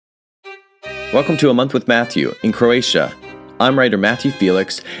Welcome to A Month with Matthew in Croatia. I'm writer Matthew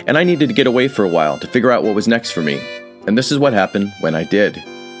Felix, and I needed to get away for a while to figure out what was next for me. And this is what happened when I did.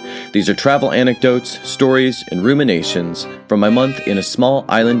 These are travel anecdotes, stories, and ruminations from my month in a small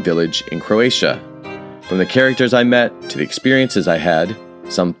island village in Croatia. From the characters I met, to the experiences I had,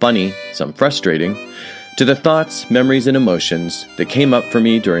 some funny, some frustrating, to the thoughts, memories, and emotions that came up for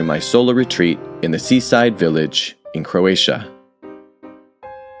me during my solo retreat in the seaside village in Croatia.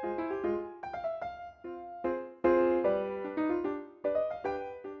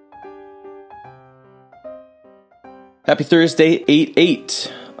 Happy Thursday,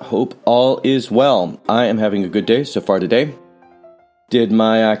 8/8. I hope all is well. I am having a good day so far today. Did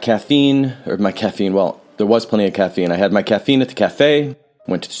my caffeine, well, there was plenty of caffeine. I had my caffeine at the cafe,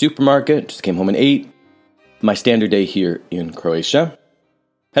 went to the supermarket, just came home and ate. My standard day here in Croatia.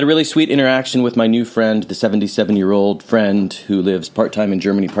 Had a really sweet interaction with my new friend, the 77-year-old friend who lives part-time in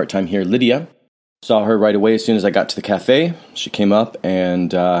Germany, part-time here, Lidia. Saw her right away as soon as I got to the cafe. She came up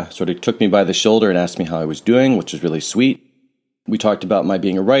and sort of took me by the shoulder and asked me how I was doing, which was really sweet. We talked about my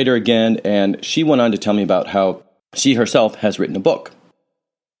being a writer again, and she went on to tell me about how she herself has written a book.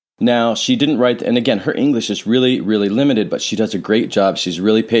 Now, she didn't write, and again, her English is really, really limited, but she does a great job. She's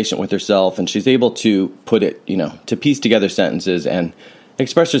really patient with herself, and she's able to put it, to piece together sentences and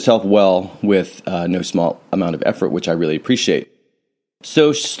express herself well with no small amount of effort, which I really appreciate.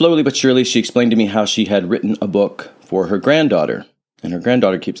 So slowly but surely, she explained to me how she had written a book for her granddaughter, and her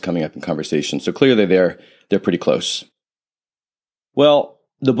granddaughter keeps coming up in conversation. So clearly they're pretty close. Well,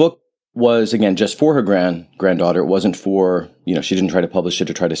 the book was, again, just for her granddaughter. It wasn't for, she didn't try to publish it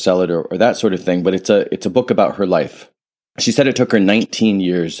or try to sell it or that sort of thing, but it's a book about her life. She said it took her 19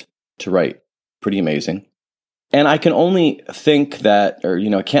 years to write. Pretty amazing. And I can only think that,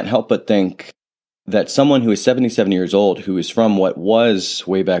 I can't help but think that someone who is 77 years old, who is from what was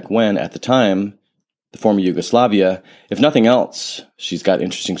way back when, at the time, the former Yugoslavia, if nothing else, she's got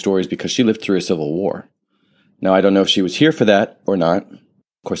interesting stories because she lived through a civil war. Now, I don't know if she was here for that or not.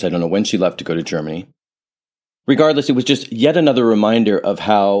 Of course, I don't know when she left to go to Germany. Regardless, it was just yet another reminder of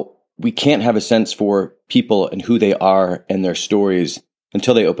how we can't have a sense for people and who they are and their stories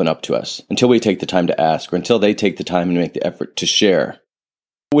until they open up to us, until we take the time to ask, or until they take the time and make the effort to share.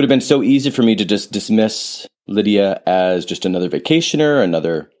 It would have been so easy for me to just dismiss Lidia as just another vacationer,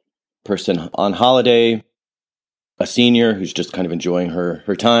 another person on holiday, a senior who's just kind of enjoying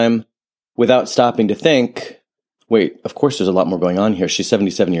her time, without stopping to think, wait, of course there's a lot more going on here. She's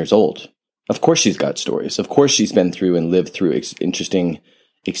 77 years old. Of course she's got stories. Of course she's been through and lived through interesting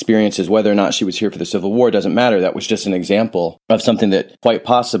experiences. Whether or not she was here for the Civil War doesn't matter. That was just an example of something that quite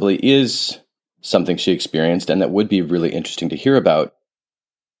possibly is something she experienced and that would be really interesting to hear about.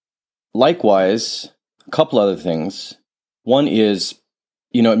 Likewise, a couple other things. One is,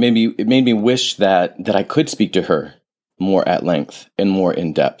 it made me wish that I could speak to her more at length and more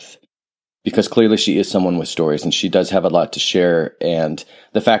in depth, because clearly she is someone with stories and she does have a lot to share. And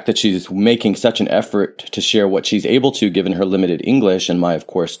the fact that she's making such an effort to share what she's able to, given her limited English and my, of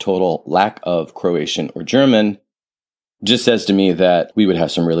course, total lack of Croatian or German, just says to me that we would have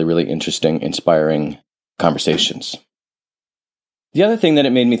some really, really interesting, inspiring conversations. The other thing that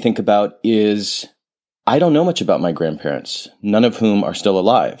it made me think about is I don't know much about my grandparents, none of whom are still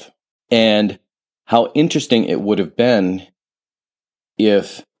alive, and how interesting it would have been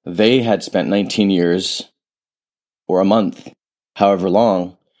if they had spent 19 years or a month, however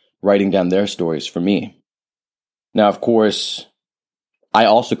long, writing down their stories for me. Now, of course, I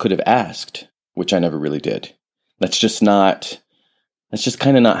also could have asked, which I never really did. That's just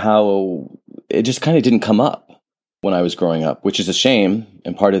kind of not how, it just kind of didn't come up when I was growing up, which is a shame,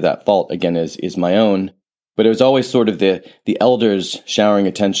 and part of that fault, again, is my own. But it was always sort of the elders showering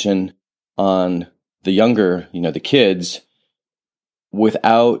attention on the younger, the kids,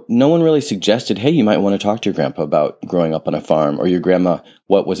 no one really suggested, hey, you might want to talk to your grandpa about growing up on a farm, or your grandma,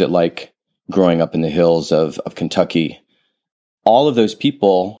 what was it like growing up in the hills of Kentucky? All of those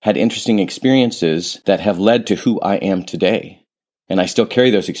people had interesting experiences that have led to who I am today. And I still carry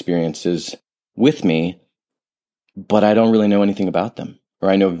those experiences with me, but I don't really know anything about them, or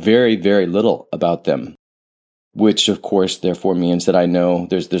I know very, very little about them, which of course therefore means that I know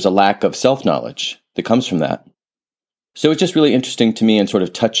there's a lack of self-knowledge that comes from that. So it's just really interesting to me and sort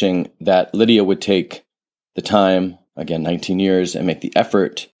of touching that Lidia would take the time, again, 19 years, and make the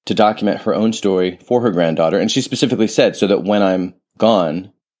effort to document her own story for her granddaughter. And she specifically said, so that when I'm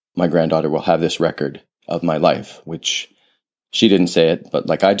gone, my granddaughter will have this record of my life, which she didn't say it, but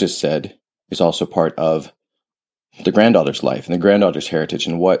like I just said, is also part of the granddaughter's life and the granddaughter's heritage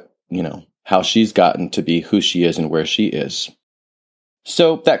and what, how she's gotten to be who she is and where she is.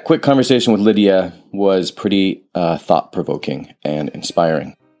 So that quick conversation with Lidia was pretty thought-provoking and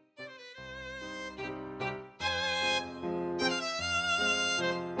inspiring.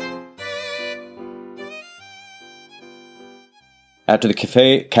 After the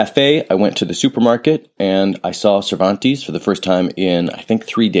cafe, I went to the supermarket and I saw Cervantes for the first time in, I think,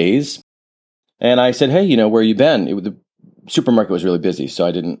 3 days. And I said, hey, where you been? The supermarket was really busy, so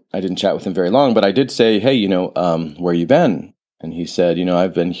I didn't chat with him very long. But I did say, hey, where you been? And he said,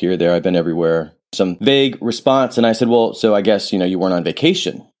 I've been here, there, I've been everywhere. Some vague response. And I said, well, so I guess, you weren't on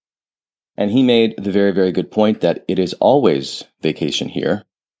vacation. And he made the very, very good point that it is always vacation here,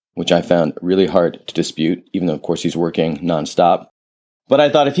 which I found really hard to dispute, even though, of course, he's working nonstop. But I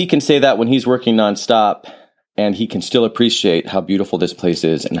thought if he can say that when he's working nonstop and he can still appreciate how beautiful this place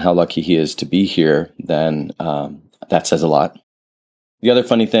is and how lucky he is to be here, then that says a lot. The other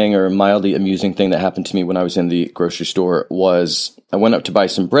funny thing or mildly amusing thing that happened to me when I was in the grocery store was I went up to buy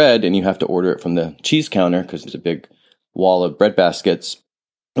some bread, and you have to order it from the cheese counter because there's a big wall of bread baskets.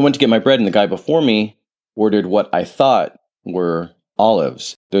 I went to get my bread, and the guy before me ordered what I thought were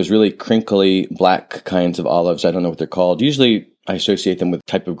olives. Those really crinkly black kinds of olives. I don't know what they're called. Usually I associate them with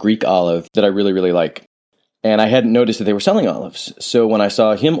a type of Greek olive that I really, really like. And I hadn't noticed that they were selling olives. So when I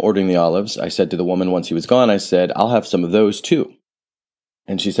saw him ordering the olives, I said to the woman once he was gone, I said, I'll have some of those too.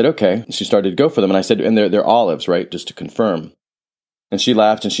 And she said, okay. She started to go for them. And I said, and they're olives, right? Just to confirm. And she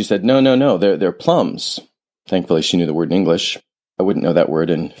laughed and she said, no, they're plums. Thankfully, she knew the word in English. I wouldn't know that word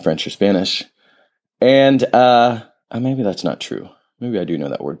in French or Spanish. And maybe that's not true. Maybe I do know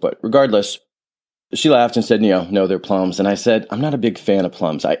that word. But regardless, she laughed and said, no, they're plums. And I said, I'm not a big fan of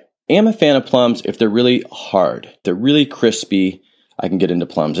plums. I am a fan of plums if they're really hard. They're really crispy. I can get into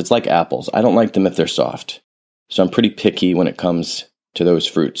plums. It's like apples. I don't like them if they're soft. So I'm pretty picky when it comes to those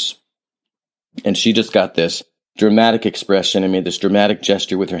fruits. And she just got this dramatic expression and made this dramatic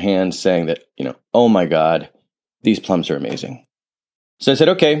gesture with her hands saying that, oh my God, these plums are amazing. So I said,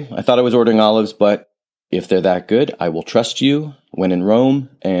 okay, I thought I was ordering olives, but if they're that good, I will trust you when in Rome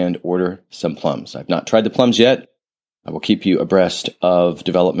and order some plums. I've not tried the plums yet. I will keep you abreast of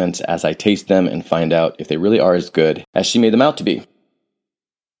developments as I taste them and find out if they really are as good as she made them out to be.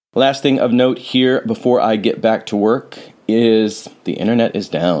 Last thing of note here before I get back to work is the internet is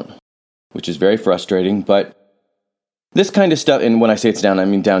down, which is very frustrating, but this kind of stuff, and when I say it's down, I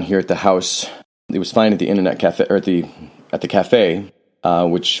mean down here at the house. It was fine at the internet cafe, or at the cafe,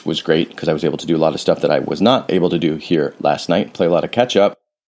 which was great because I was able to do a lot of stuff that I was not able to do here last night, play a lot of catch up.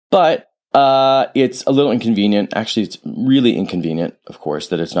 But it's a little inconvenient. Actually, it's really inconvenient, of course,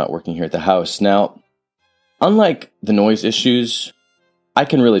 that it's not working here at the house. Now, unlike the noise issues, I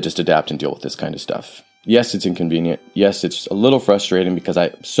can really just adapt and deal with this kind of stuff. Yes, it's inconvenient. Yes, it's a little frustrating because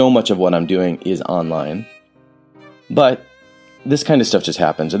so much of what I'm doing is online. But this kind of stuff just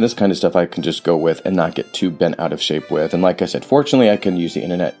happens, and this kind of stuff I can just go with and not get too bent out of shape with. And like I said, fortunately, I can use the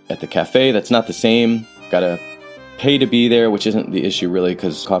internet at the cafe. That's not the same. Gotta pay to be there, which isn't the issue really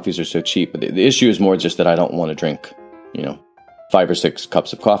because coffees are so cheap. But the issue is more just that I don't want to drink, 5 or 6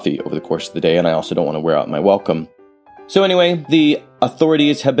 cups of coffee over the course of the day, and I also don't want to wear out my welcome. So anyway, the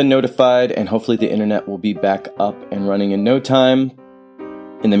authorities have been notified, and hopefully the internet will be back up and running in no time.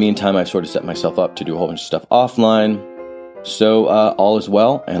 In the meantime, I've sort of set myself up to do a whole bunch of stuff offline. So all is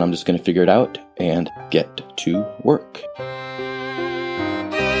well, and I'm just going to figure it out and get to work.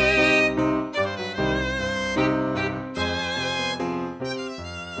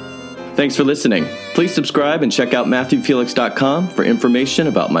 Thanks for listening. Please subscribe and check out MatthewFelix.com for information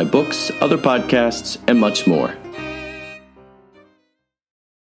about my books, other podcasts, and much more.